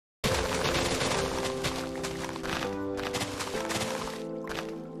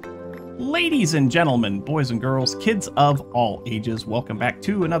Ladies and gentlemen, boys and girls, kids of all ages, welcome back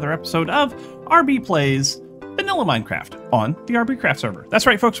to another episode of RB Plays Vanilla Minecraft on the rbCraft server. That's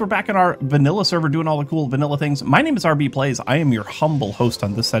right, folks, we're back in our vanilla server doing all the cool vanilla things. My name is RB Plays. I am your humble host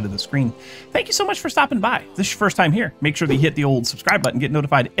on this side of the screen. Thank you so much for stopping by. If this is your first time here, make sure that you hit the old subscribe button, get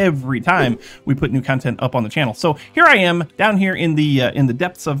notified every time we put new content up on the channel. So here I am down here in the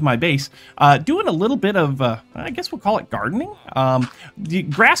depths of my base, doing a little bit of, I guess we'll call it gardening. The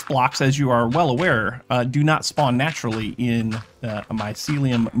grass blocks, as you are well aware, do not spawn naturally in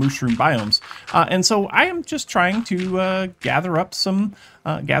mycelium mushroom biomes, and so I am just trying to gather up some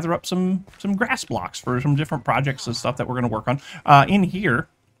grass blocks for some different projects and stuff that we're going to work on. In here,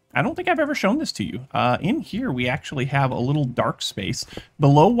 I don't think I've ever shown this to you. In here, we actually have a little dark space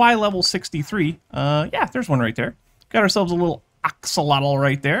below Y level 63. Yeah, there's one right there. Got ourselves a little axolotl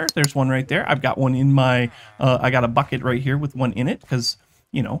right there. There's one right there. I've got one in my. I got a bucket right here with one in it because,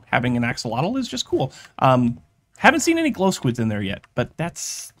 you know, having an axolotl is just cool. Haven't seen any glow squids in there yet, but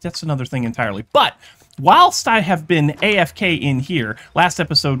that's another thing entirely. But whilst I have been AFK in here, last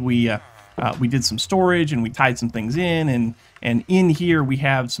episode we did some storage and we tied some things in, and in here we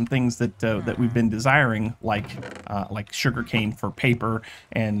have some things that we've been desiring, like sugarcane for paper,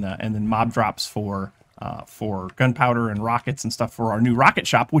 and then mob drops for gunpowder and rockets and stuff for our new rocket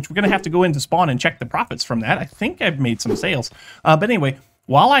shop, which we're going to have to go into spawn and check the profits from that. I think I've made some sales, but anyway.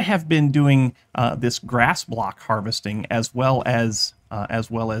 While I have been doing this grass block harvesting as well as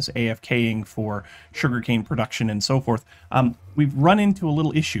AFK-ing for sugarcane production and so forth, we've run into a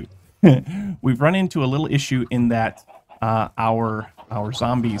little issue. We've run into a little issue in that our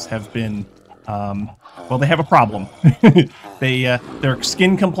zombies have been well, they have a problem. Their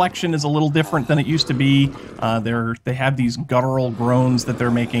skin complexion is a little different than it used to be. They have these guttural groans that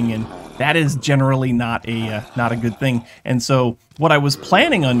they're making, and that is generally not a good thing. And so what I was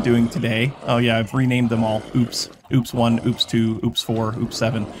planning on doing today, oh yeah, I've renamed them all. Oops 1, Oops 2, Oops 4, Oops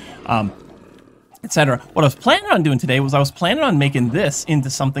 7, etc. What I was planning on doing today was I was planning on making this into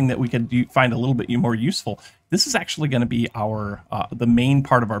something that we could find a little bit more useful. This is actually going to be our the main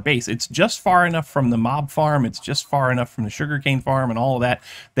part of our base. It's just far enough from the mob farm, it's just far enough from the sugarcane farm and all of that,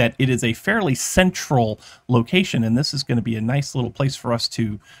 that it is a fairly central location, and this is going to be a nice little place for us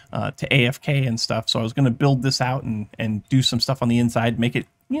to AFK and stuff. So I was going to build this out and do some stuff on the inside, make it,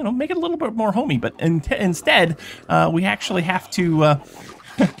 you know, make it a little bit more homey. But instead, we actually have to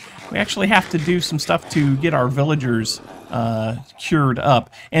do some stuff to get our villagers cured up,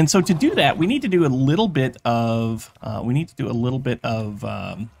 and so to do that, we need to do a little bit of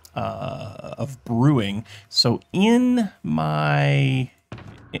brewing. So in my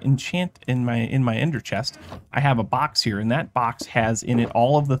ender chest, I have a box here, and that box has in it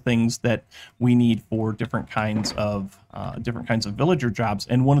all of the things that we need for different kinds of villager jobs.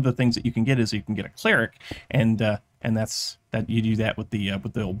 And one of the things that you can get is you can get a cleric, and that's that you do that with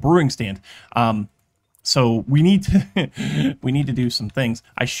the old brewing stand. So we need to do some things.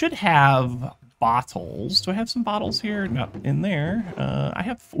 I should have bottles. Do I have some bottles here? No, in there. I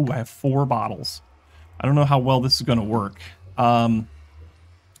have 4 bottles. I don't know how well this is going to work. But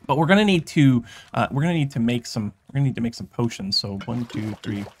we're going to need to make some potions. So 1, 2,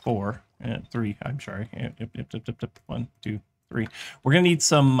 3, 4, 3. I'm sorry. 1, 2, 3. We're gonna need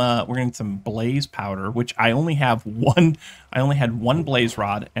some blaze powder, which I only have one. I only had one blaze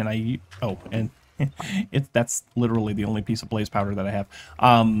rod, and that's literally the only piece of blaze powder that I have.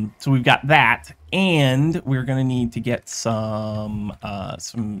 So we've got that, and we're gonna need to get some of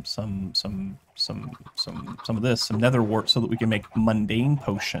this, some nether wart, so that we can make mundane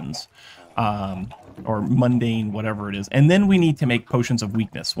potions. Or mundane, whatever it is. And then we need to make potions of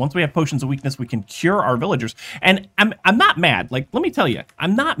weakness. Once we have potions of weakness, we can cure our villagers. And I'm not mad. Like, let me tell you,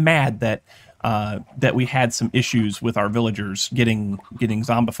 I'm not mad that we had some issues with our villagers getting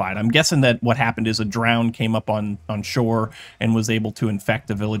zombified. I'm guessing that what happened is a drown came up on shore and was able to infect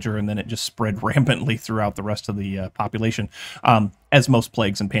a villager, and then it just spread rampantly throughout the rest of the population, as most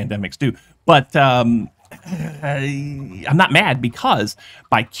plagues and pandemics do. But I'm not mad, because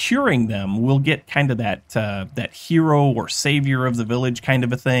by curing them, we'll get kind of that hero or savior of the village kind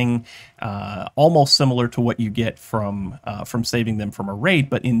of a thing, almost similar to what you get from saving them from a raid.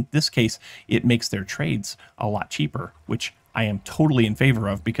 But in this case, it makes their trades a lot cheaper, which I am totally in favor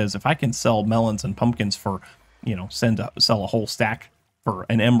of, because if I can sell melons and pumpkins for, you know, sell a whole stack for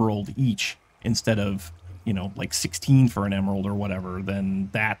an emerald each instead of, you know, like 16 for an emerald or whatever, then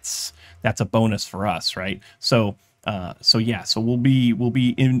that's a bonus for us, right? So yeah, so we'll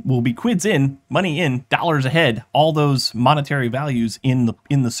be quids in, money in, dollars ahead, all those monetary values in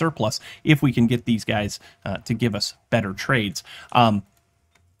the surplus if we can get these guys to give us better trades.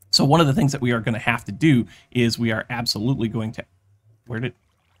 So one of the things that we are going to have to do is we are absolutely going to... Where did...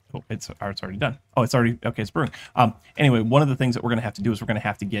 Oh, it's already done. Oh, it's already... Okay, it's brewing. Anyway, one of the things that we're going to have to do is we're going to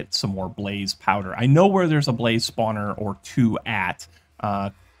have to get some more blaze powder. I know where there's a blaze spawner or two at.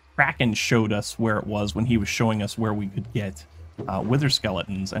 Kraken showed us where it was when he was showing us where we could get wither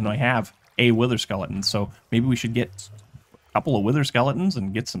skeletons. And I have a wither skeleton, so maybe we should get a couple of wither skeletons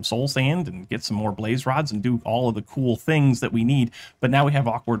and get some soul sand and get some more blaze rods and do all of the cool things that we need. But now we have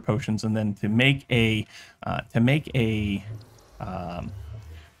awkward potions, and then to make a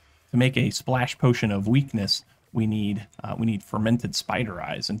splash potion of weakness, we need fermented spider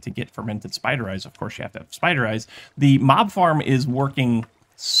eyes. And to get fermented spider eyes, of course, you have to have spider eyes. The mob farm is working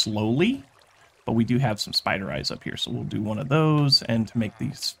slowly, but we do have some spider eyes up here, so we'll do one of those. And to make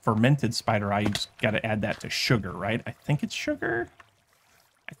these fermented spider eyes, you just got to add that to sugar, right? I think it's sugar.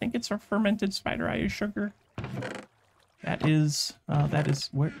 I think it's our fermented spider eye is sugar. That is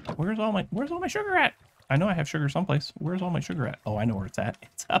where's all my sugar at? I know I have sugar someplace. Where's all my sugar at? Oh, I know where it's at.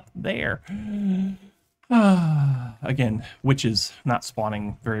 It's up there. Again, witches not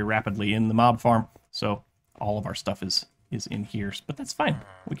spawning very rapidly in the mob farm, so all of our stuff is in here, but that's fine.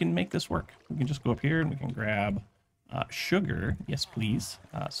 We can make this work. We can just go up here and we can grab sugar. Yes, please.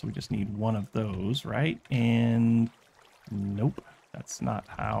 So we just need one of those, right? And nope, that's not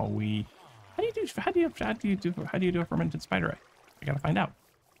how we... How do you do a fermented spider eye? I gotta find out.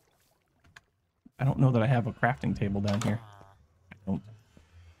 I don't know that I have a crafting table down here. I don't.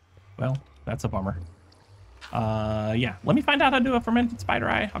 Well, that's a bummer. Yeah, let me find out how to do a fermented spider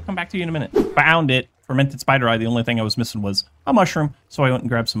eye. I'll come back to you in a minute. Found it. Fermented spider eye. The only thing I was missing was a mushroom, so I went and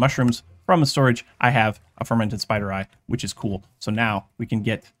grabbed some mushrooms from the storage. I have a fermented spider eye, which is cool. So now we can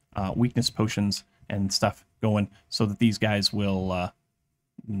get weakness potions and stuff going so that these guys will...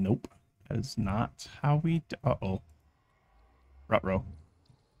 Nope. That is not how we... Uh-oh. Ruh-roh.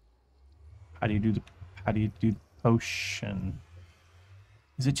 How do you do the potion?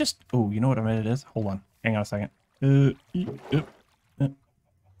 Is it just... Oh, you know what I mean it is? Hold on. Hang on a second. 1,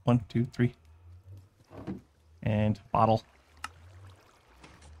 2, 3. And bottle.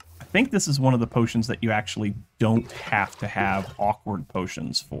 I think this is one of the potions that you actually don't have to have awkward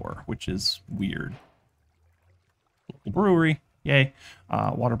potions for, which is weird. Local brewery. Yay.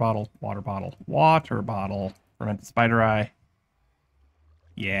 Water bottle, water bottle, water bottle. Fermented spider eye.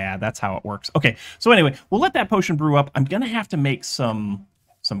 Yeah, that's how it works. Okay, so anyway, we'll let that potion brew up. I'm going to have to make some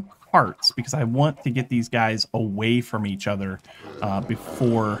carts because I want to get these guys away from each other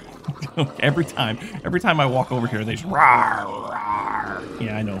before... every time I walk over here, they just... Rawr, rawr.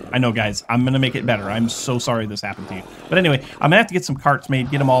 Yeah, I know, guys. I'm going to make it better. I'm so sorry this happened to you. But anyway, I'm going to have to get some carts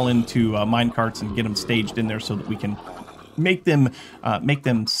made, get them all into mine carts and get them staged in there so that we can make them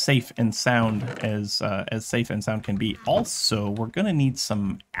safe and sound as safe and sound can be. Also, we're gonna need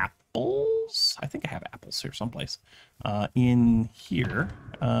some apples. I think I have apples here someplace. In here,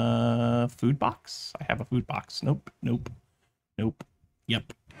 food box. I have a food box. Nope.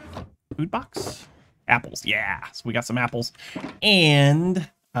 Yep. Food box. Apples. Yeah. So we got some apples, and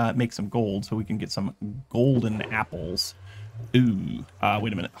make some gold so we can get some golden apples. Ooh,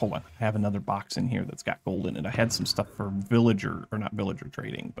 wait a minute, hold on. I have another box in here that's got gold in it. I had some stuff for villager, or not villager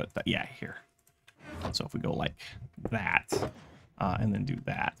trading, but yeah, here. So if we go like that, and then do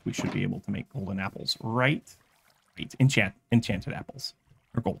that, we should be able to make golden apples, right? Enchanted apples,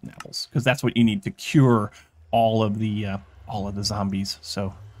 or golden apples, because that's what you need to cure all of the zombies.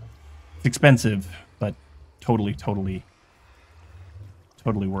 So it's expensive, but totally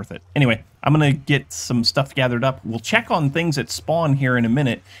worth it. Anyway, I'm going to get some stuff gathered up. We'll check on things that spawn here in a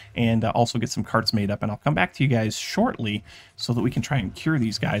minute and also get some carts made up. And I'll come back to you guys shortly so that we can try and cure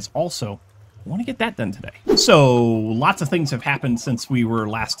these guys. Also, I want to get that done today. So lots of things have happened since we were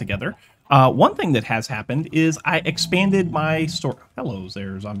last together. One thing that has happened is I expanded my store. Hello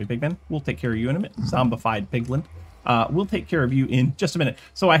there, zombie pigman. We'll take care of you in a minute. Zombified piglin. We'll take care of you in just a minute.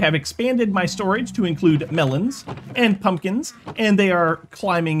 So I have expanded my storage to include melons and pumpkins, and they are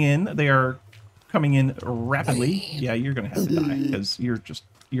climbing in. They are coming in rapidly. Yeah, you're going to have to die because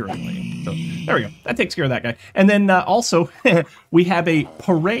you're annoying. So there we go. That takes care of that guy. And then also we have a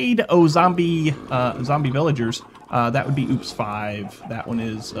parade of zombie villagers. That would be Oops 5. That one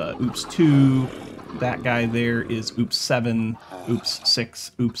is Oops 2. That guy there is Oops 7, Oops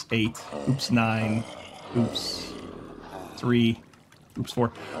 6, Oops 8, Oops 9, Oops 3, Oops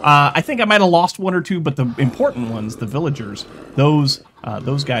 4. I think I might have lost one or two, but the important ones, the villagers, those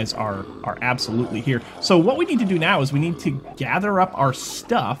guys are absolutely here. So what we need to do now is we need to gather up our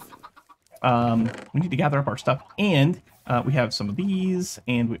stuff. And We have some of these,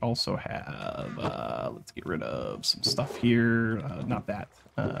 and we also have, let's get rid of some stuff here. Not that.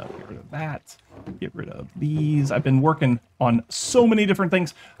 Get rid of that. Get rid of these. I've been working on so many different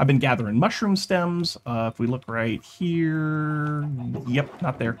things. I've been gathering mushroom stems. If we look right here, yep,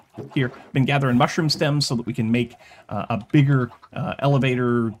 not there. Here, been gathering mushroom stems so that we can make a bigger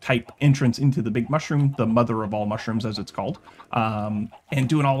elevator type entrance into the big mushroom, the mother of all mushrooms, as it's called, and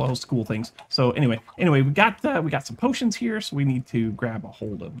doing all those cool things. So anyway, we got some potions here, so we need to grab a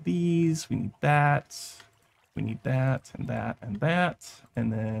hold of these. We need that. We need that and that and that,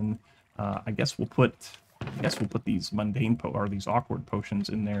 and then I guess we'll put these mundane or these awkward potions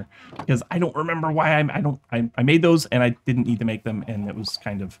in there, because I don't remember why I made those and I didn't need to make them, and it was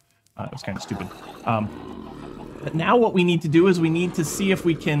kind of stupid. But now what we need to do is we need to see if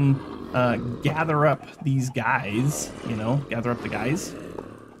we can gather up these guys. You know, gather up the guys.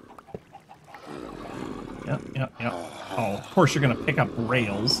 Yep. Oh, of course you're gonna pick up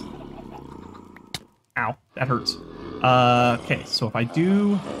rails. Ow, that hurts. Okay, so if I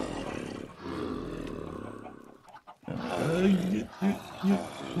do...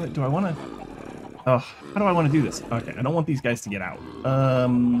 do I want to... Oh, how do I want to do this? Okay, I don't want these guys to get out.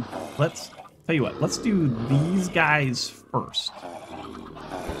 Let's... Tell you what, let's do these guys first.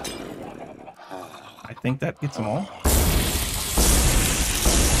 I think that gets them all.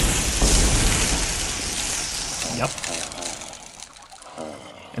 Yep.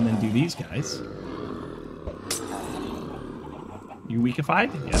 And then do these guys. You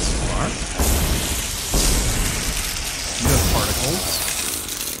weakified? Yes, you are. You have particles.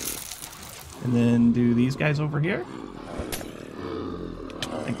 And then do these guys over here.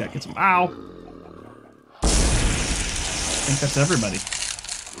 I think that gets them. Ow! I think that's everybody.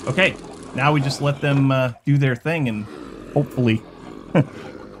 Okay, now we just let them do their thing, and hopefully,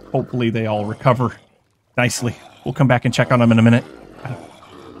 hopefully they all recover nicely. We'll come back and check on them in a minute.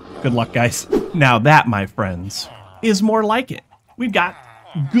 Good luck, guys. Now that, my friends, is more like it. We've got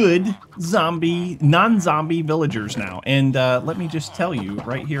good zombie, non-zombie villagers now. And let me just tell you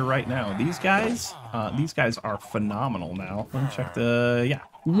right here, right now, these guys are phenomenal now. Let me check the, yeah,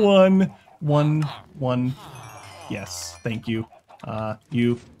 one. Yes, thank you.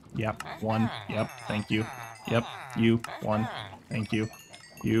 You, yep, one, yep, thank you. Yep, you, one, thank you.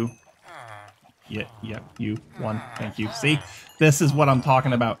 You, yeah, you, one, thank you. See, this is what I'm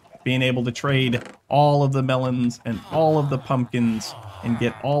talking about. Being able to trade all of the melons and all of the pumpkins and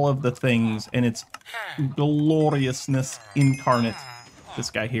get all of the things, and it's gloriousness incarnate.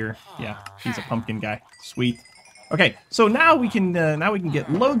 This guy here, yeah, he's a pumpkin guy. Sweet. Okay, so now we can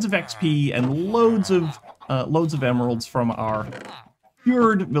get loads of XP and loads of emeralds from our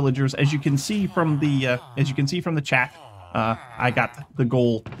cured villagers. As you can see from the chat, I got the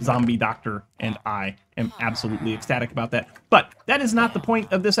goal zombie doctor, and I am absolutely ecstatic about that. But that is not the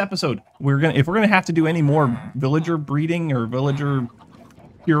point of this episode. If we're gonna have to do any more villager breeding or villager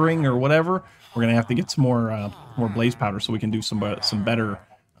curing or whatever, we're gonna have to get some more blaze powder so we can do some better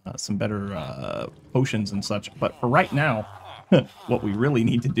potions and such. But for right now, what we really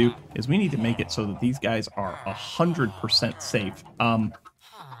need to do is we need to make it so that these guys are 100% safe.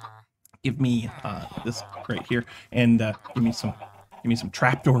 Give me this right here, and give me some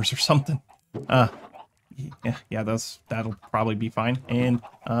trapdoors or something. Yeah, that'll probably be fine. And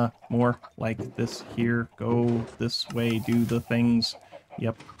more like this here. Go this way. Do the things.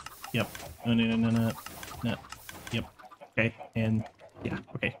 Yep. No. Yep. Okay. And yeah.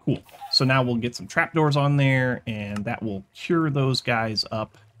 Okay. Cool. So now we'll get some trapdoors on there, and that will cure those guys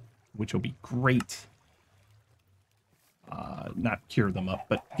up, which will be great. Not cure them up,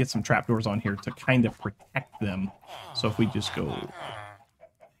 but get some trapdoors on here to kind of protect them. So if we just go...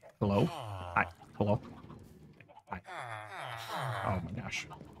 Hello? Hi. Hello? Hi. Oh my gosh.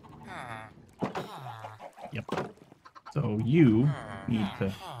 Yep. So you need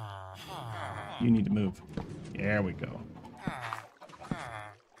to move. There we go.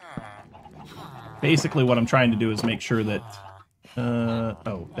 Basically what I'm trying to do is make sure that...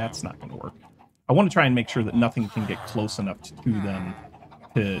 oh, that's not going to work. I want to try and make sure that nothing can get close enough to them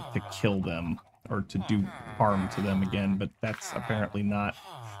to kill them or to do harm to them again, but that's apparently not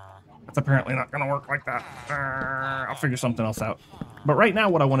going to work like that. I'll figure something else out. But right now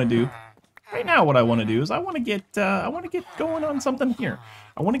what I want to do is I want to get going on something here.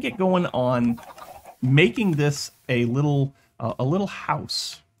 I want to get going on making this a little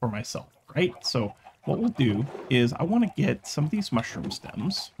house for myself, right? So what we'll do is I want to get some of these mushroom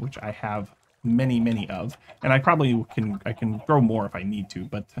stems, which I have many of, and I can grow more if I need to.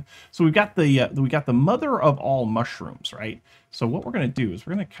 But so we got the mother of all mushrooms, right? So what we're gonna do is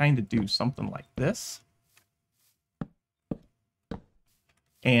we're gonna kind of do something like this,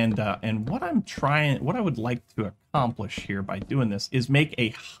 And what I would like to accomplish here by doing this is make a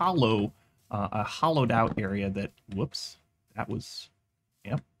hollowed out area that, whoops, that was,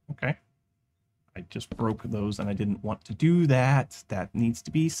 yep, okay. I just broke those and I didn't want to do that. That needs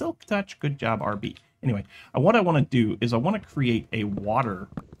to be silk touch. Good job, RB. Anyway, what I want to do is I want to create a water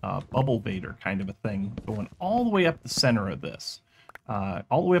bubble vader kind of a thing going all the way up the center of this.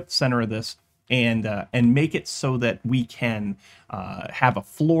 And make it so that we can have a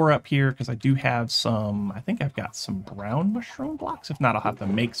floor up here, because I do have some, I think I've got some brown mushroom blocks. If not, I'll have to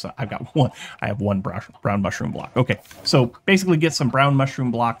make some. I have one brown mushroom block. Okay, so basically get some brown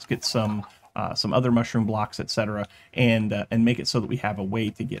mushroom blocks, get some other mushroom blocks, etc., and make it so that we have a way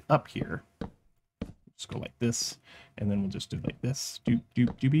to get up here. Just go like this, and then we'll just do like this. Doop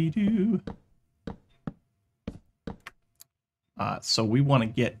doop doobie doo. So we want to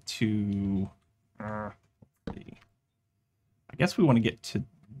get to, I guess we want to get to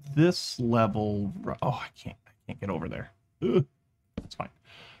this level. Oh, I can't get over there. Ugh, that's fine.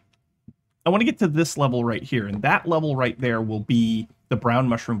 I want to get to this level right here, and that level right there will be the brown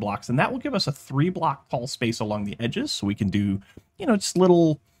mushroom blocks, and that will give us a 3-block tall space along the edges, so we can do, just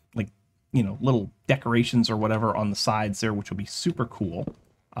little, little decorations or whatever on the sides there, which will be super cool.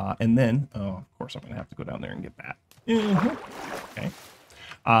 And then, of course, I'm going to have to go down there and get that. Okay.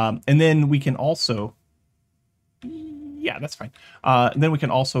 And then we can also, yeah, that's fine. And then we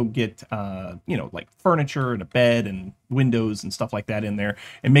can also get, like furniture and a bed and windows and stuff like that in there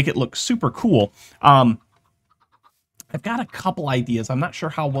and make it look super cool. I've got a couple ideas. I'm not sure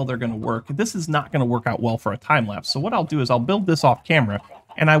how well they're going to work. This is not going to work out well for a time lapse. So what I'll do is I'll build this off camera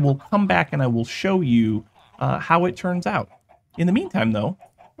and I will come back and I will show you how it turns out. In the meantime, though,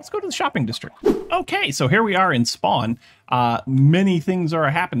 let's go to the shopping district. Okay, so here we are in Spawn. Many things are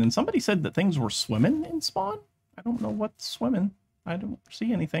happening. Somebody said that things were swimming in Spawn. I don't know what's swimming. I don't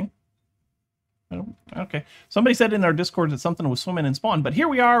see anything. Okay. Somebody said in our Discord that something was swimming in Spawn, but here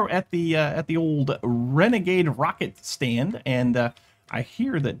we are at the old Renegade rocket stand, and I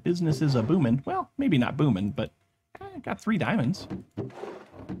hear that business is a booming. Well, maybe not booming, but I got 3 diamonds.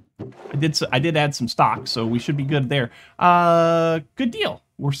 I did add some stock, so we should be good there. Good deal.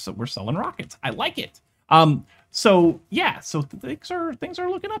 We're selling rockets. I like it. So yeah, so things are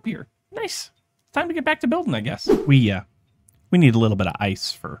looking up here. Nice. It's time to get back to building, I guess. We need a little bit of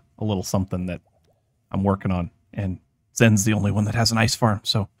ice for a little something that I'm working on, and Zen's the only one that has an ice farm,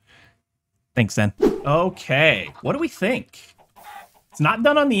 so thanks, Zen. Okay, what do we think? It's not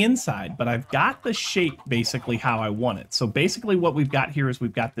done on the inside, but I've got the shape basically how I want it. So basically what we've got here is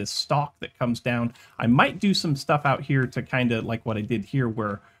we've got this stalk that comes down. I might do some stuff out here to kind of like what I did here,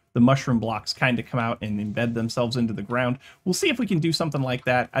 where the mushroom blocks kind of come out and embed themselves into the ground. We'll see if we can do something like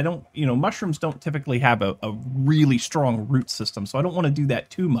that. I don't, mushrooms don't typically have a really strong root system, so I don't want to do that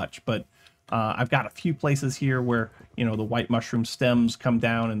too much, but I've got a few places here where, the white mushroom stems come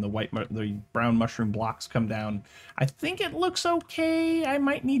down and the brown mushroom blocks come down. I think it looks okay. I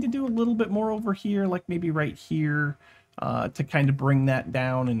might need to do a little bit more over here, like maybe right here, to kind of bring that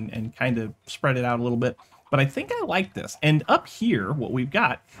down and kind of spread it out a little bit. But I think I like this. And up here, what we've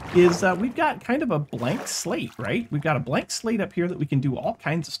got is we've got kind of a blank slate, right? We've got a blank slate up here that we can do all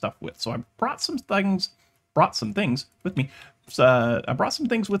kinds of stuff with. So I brought some things with me. I brought some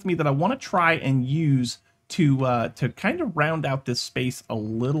things with me that I want to try and use to kind of round out this space a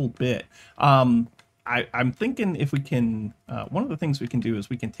little bit. I'm thinking if we can, one of the things we can do is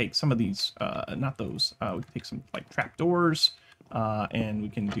we can take some of these, not those, we can take some like trapdoors, and we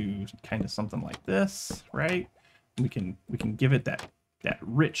can do kind of something like this, right? We can give it that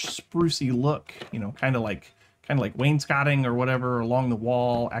rich sprucey look, kind of like wainscoting or whatever along the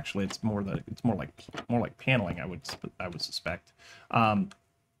wall. Actually, it's more like paneling, I would suspect.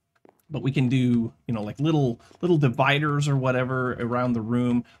 But we can do, like little dividers or whatever around the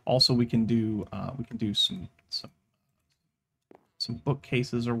room. Also, we can do some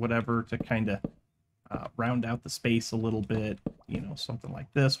bookcases or whatever to kind of round out the space a little bit. Something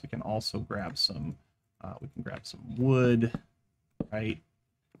like this. We can also grab some wood, right?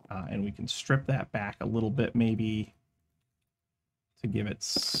 And we can strip that back a little bit, maybe, to give it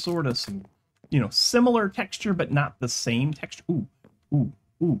sort of some, similar texture, but not the same texture. Ooh.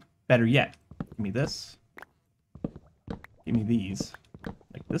 Better yet, give me this. Give me these.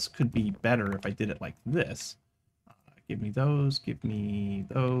 Like, this could be better if I did it like this. Give me those,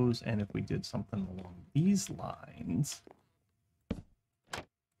 and if we did something along these lines...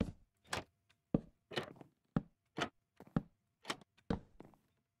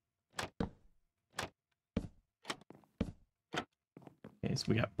 Okay, so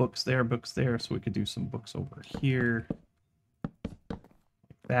we got books there, so we could do some books over here.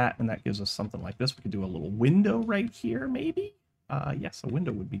 Like that, and that gives us something like this. We could do a little window right here, maybe. Yes, a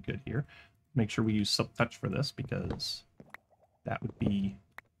window would be good here. Make sure we use silk touch for this because that would be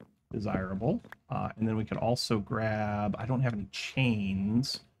desirable. And then we could also grab, I don't have any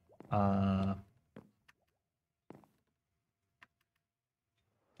chains. I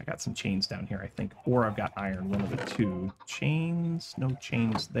got some chains down here, I think, or I've got iron, one of the two. Chains, no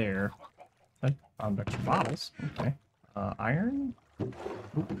chains there. I found extra bottles. Okay. Iron.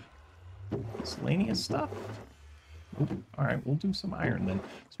 Oop. Miscellaneous stuff. Oop. All right, we'll do some iron then.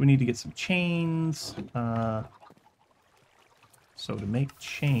 So we need to get some chains. So to make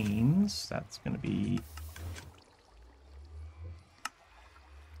chains, that's going to be...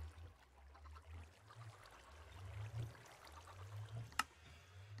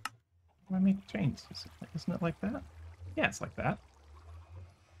 How do I make chains? Isn't it like that? Yeah, it's like that.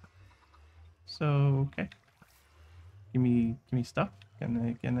 So, okay. Give me stuff.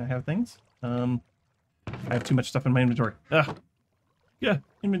 Can I have things? I have too much stuff in my inventory. Ugh. Yeah,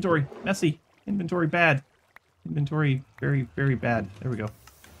 inventory. Messy. Inventory bad. Inventory very, very bad. There we go.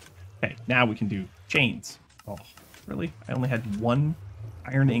 Okay, now we can do chains. Oh, really? I only had one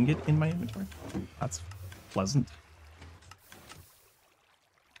iron ingot in my inventory? That's pleasant.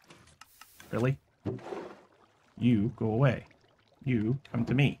 Really? You go away. You come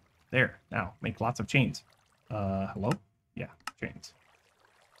to me. There. Now, make lots of chains. Hello? Yeah, chains.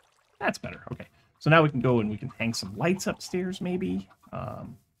 That's better. Okay. So now we can go and we can hang some lights upstairs, maybe.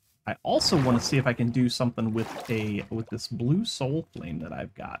 I also want to see if I can do something with this blue soul flame that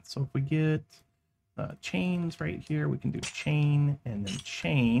I've got. So if we get chains right here, we can do chain and then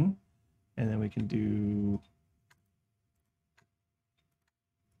chain. And then we can do...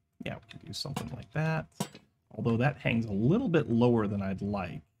 Yeah, we can do something like that. Although that hangs a little bit lower than I'd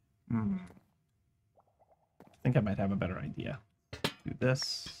like. I think I might have a better idea. Do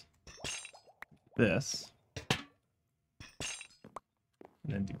this. This.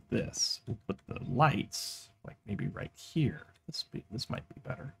 And then do this. We'll put the lights, like maybe right here. This might be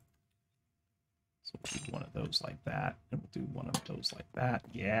better. So we'll do one of those like that, and we'll do one of those like that.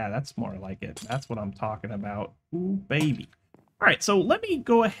 Yeah, that's more like it. That's what I'm talking about. Ooh, baby. All right, so let me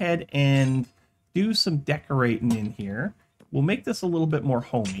go ahead and do some decorating in here. We'll make this a little bit more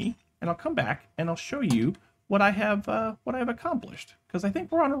homey, and I'll come back and I'll show you what I have accomplished, because I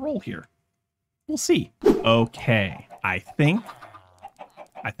think we're on a roll here. We'll see. Okay, I think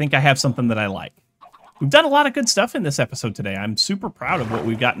I have something that I like. We've done a lot of good stuff in this episode today. I'm super proud of what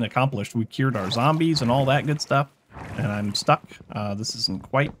we've gotten accomplished. We cured our zombies and all that good stuff, and I'm stuck. This isn't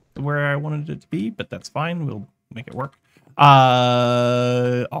quite where I wanted it to be, but that's fine. We'll make it work.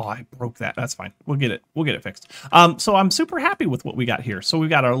 Oh, I broke that. That's fine. We'll get it fixed. So I'm super happy with what we got here. So we've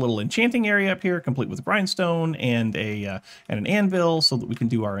got our little enchanting area up here, complete with grindstone and an anvil, so that we can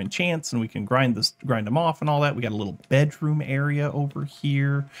do our enchants and we can grind them off and all that. We got a little bedroom area over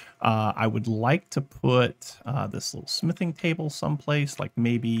here. I would like to put this little smithing table someplace, like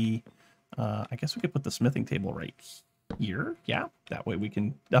maybe, I guess we could put the smithing table right here. Yeah, that way we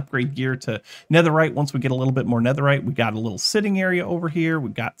can upgrade gear to netherite. Once we get a little bit more netherite, we got a little sitting area over here. We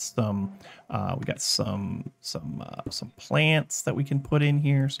got some plants that we can put in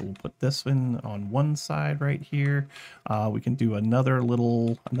here. So we'll put this in on one side right here. We can do another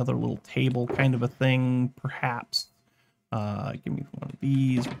little table kind of a thing, perhaps. Give me one of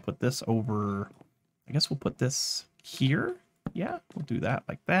these. We'll put this over. I guess we'll put this here. Yeah, we'll do that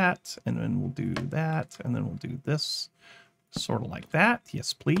like that, and then we'll do that, and then we'll do this sort of like that.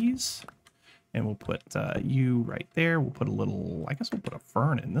 Yes, please. And we'll put you right there. We'll put a little, I guess we'll put a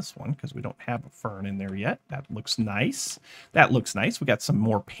fern in this one because we don't have a fern in there yet. That looks nice. That looks nice. We got some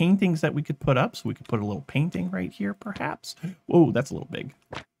more paintings that we could put up, so we could put a little painting right here, perhaps. Whoa, that's a little big.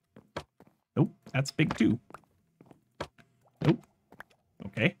 Nope, that's big too. Nope.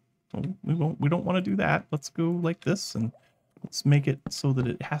 Okay. Well, we don't want to do that. Let's go like this, and let's make it so that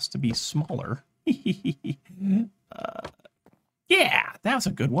it has to be smaller. Yeah, that was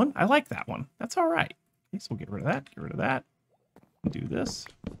a good one. I like that one. That's all right. Okay, so we'll get rid of that. Get rid of that. Do this.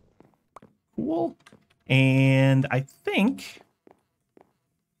 Cool. And I think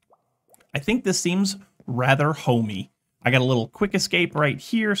this seems rather homey. I got a little quick escape right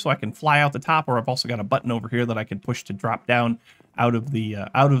here, so I can fly out the top. Or I've also got a button over here that I can push to drop down out of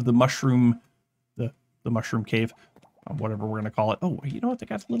the mushroom, the mushroom cave. Whatever we're gonna call it. Oh, you know what?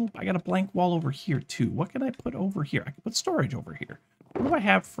 I got a blank wall over here too. What can I put over here? I can put storage over here. What do I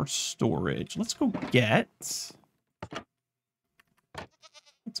have for storage? Let's go get.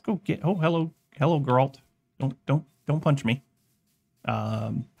 Oh, hello, girl. Don't punch me.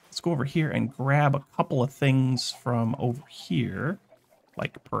 Let's go over here and grab a couple of things from over here,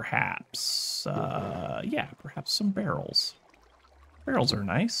 Like perhaps, yeah, perhaps some barrels. Barrels are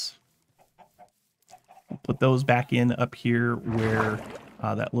nice. We'll put those back in up here where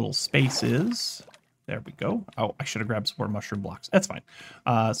that little space is. There we go. Oh, I should have grabbed some more mushroom blocks. That's fine.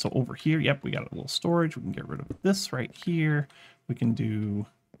 So over here, yep, we got a little storage. We can get rid of this right here. We can do,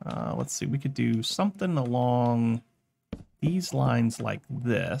 let's see, we could do something along these lines like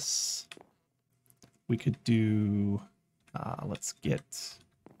this. We could do, let's get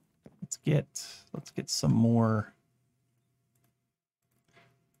some more.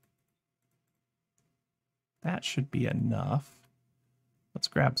 That should be enough. Let's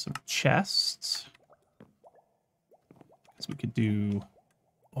grab some chests. So we could do,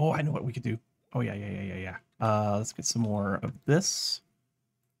 oh, I know what we could do. Oh, yeah. Let's get some more of this.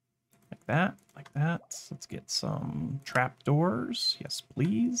 Like that, like that. Let's get some trapdoors. Yes,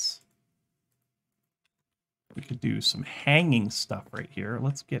 please. We could do some hanging stuff right here.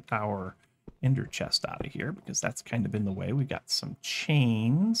 Let's get our ender chest out of here because that's kind of in the way. We got some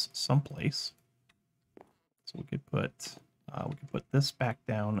chains someplace. So we could put this back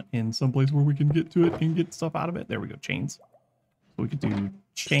down in someplace where we can get to it and get stuff out of it. There we go, chains. So we could do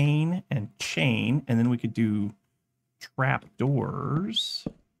chain, and then we could do trap doors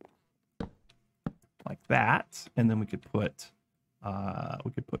like that, and then we could put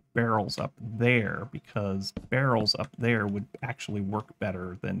barrels up there because barrels up there would actually work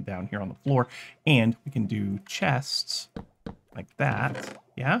better than down here on the floor. And we can do chests like that,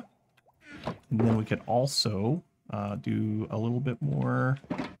 yeah. And then we could also do a little bit more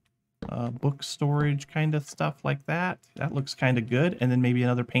book storage kind of stuff like that. That looks kind of good. And then maybe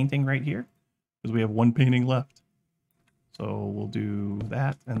another painting right here because we have one painting left. So we'll do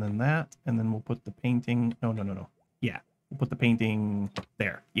that, and then we'll put the painting. No. Yeah, we'll put the painting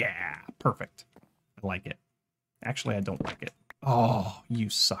there. Yeah, perfect. I like it. Actually, I don't like it. Oh, you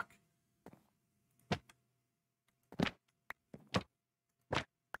suck.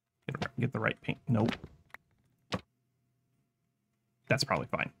 Get the right paint. Nope. That's probably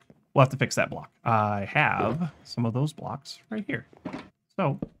fine. We'll have to fix that block. I have some of those blocks right here.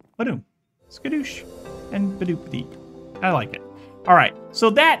 So, badoom, skadoosh, and badoop-a-dee. I like it. All right, so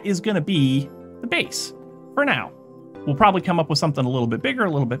that is going to be the base for now. We'll probably come up with something a little bit bigger, a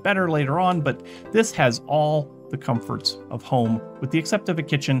little bit better later on, but this has all the comforts of home with the exception of a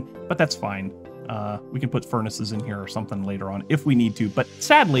kitchen, but that's fine. We can put furnaces in here or something later on if we need to, but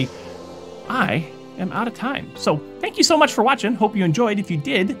sadly, I am out of time. So thank you so much for watching. Hope you enjoyed. If you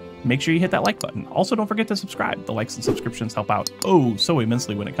did, make sure you hit that like button. Also, don't forget to subscribe. The likes and subscriptions help out so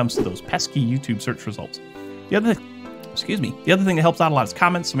immensely when it comes to those pesky YouTube search results. The other thing that helps out a lot is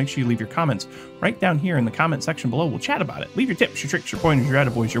comments, so make sure you leave your comments right down here in the comment section below. We'll chat about it. Leave your tips, your tricks, your pointers, your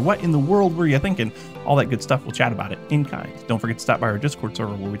attaboys, your what in the world were you thinking? All that good stuff. We'll chat about it in kind. Don't forget to stop by our Discord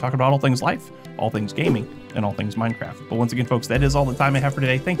server where we talk about all things life, all things gaming, and all things Minecraft. But once again, folks, that is all the time I have for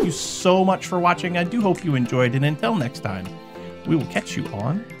today. Thank you so much for watching. I do hope you enjoyed, and until next time, we will catch you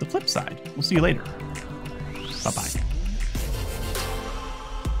on the flip side. We'll see you later. Bye-bye.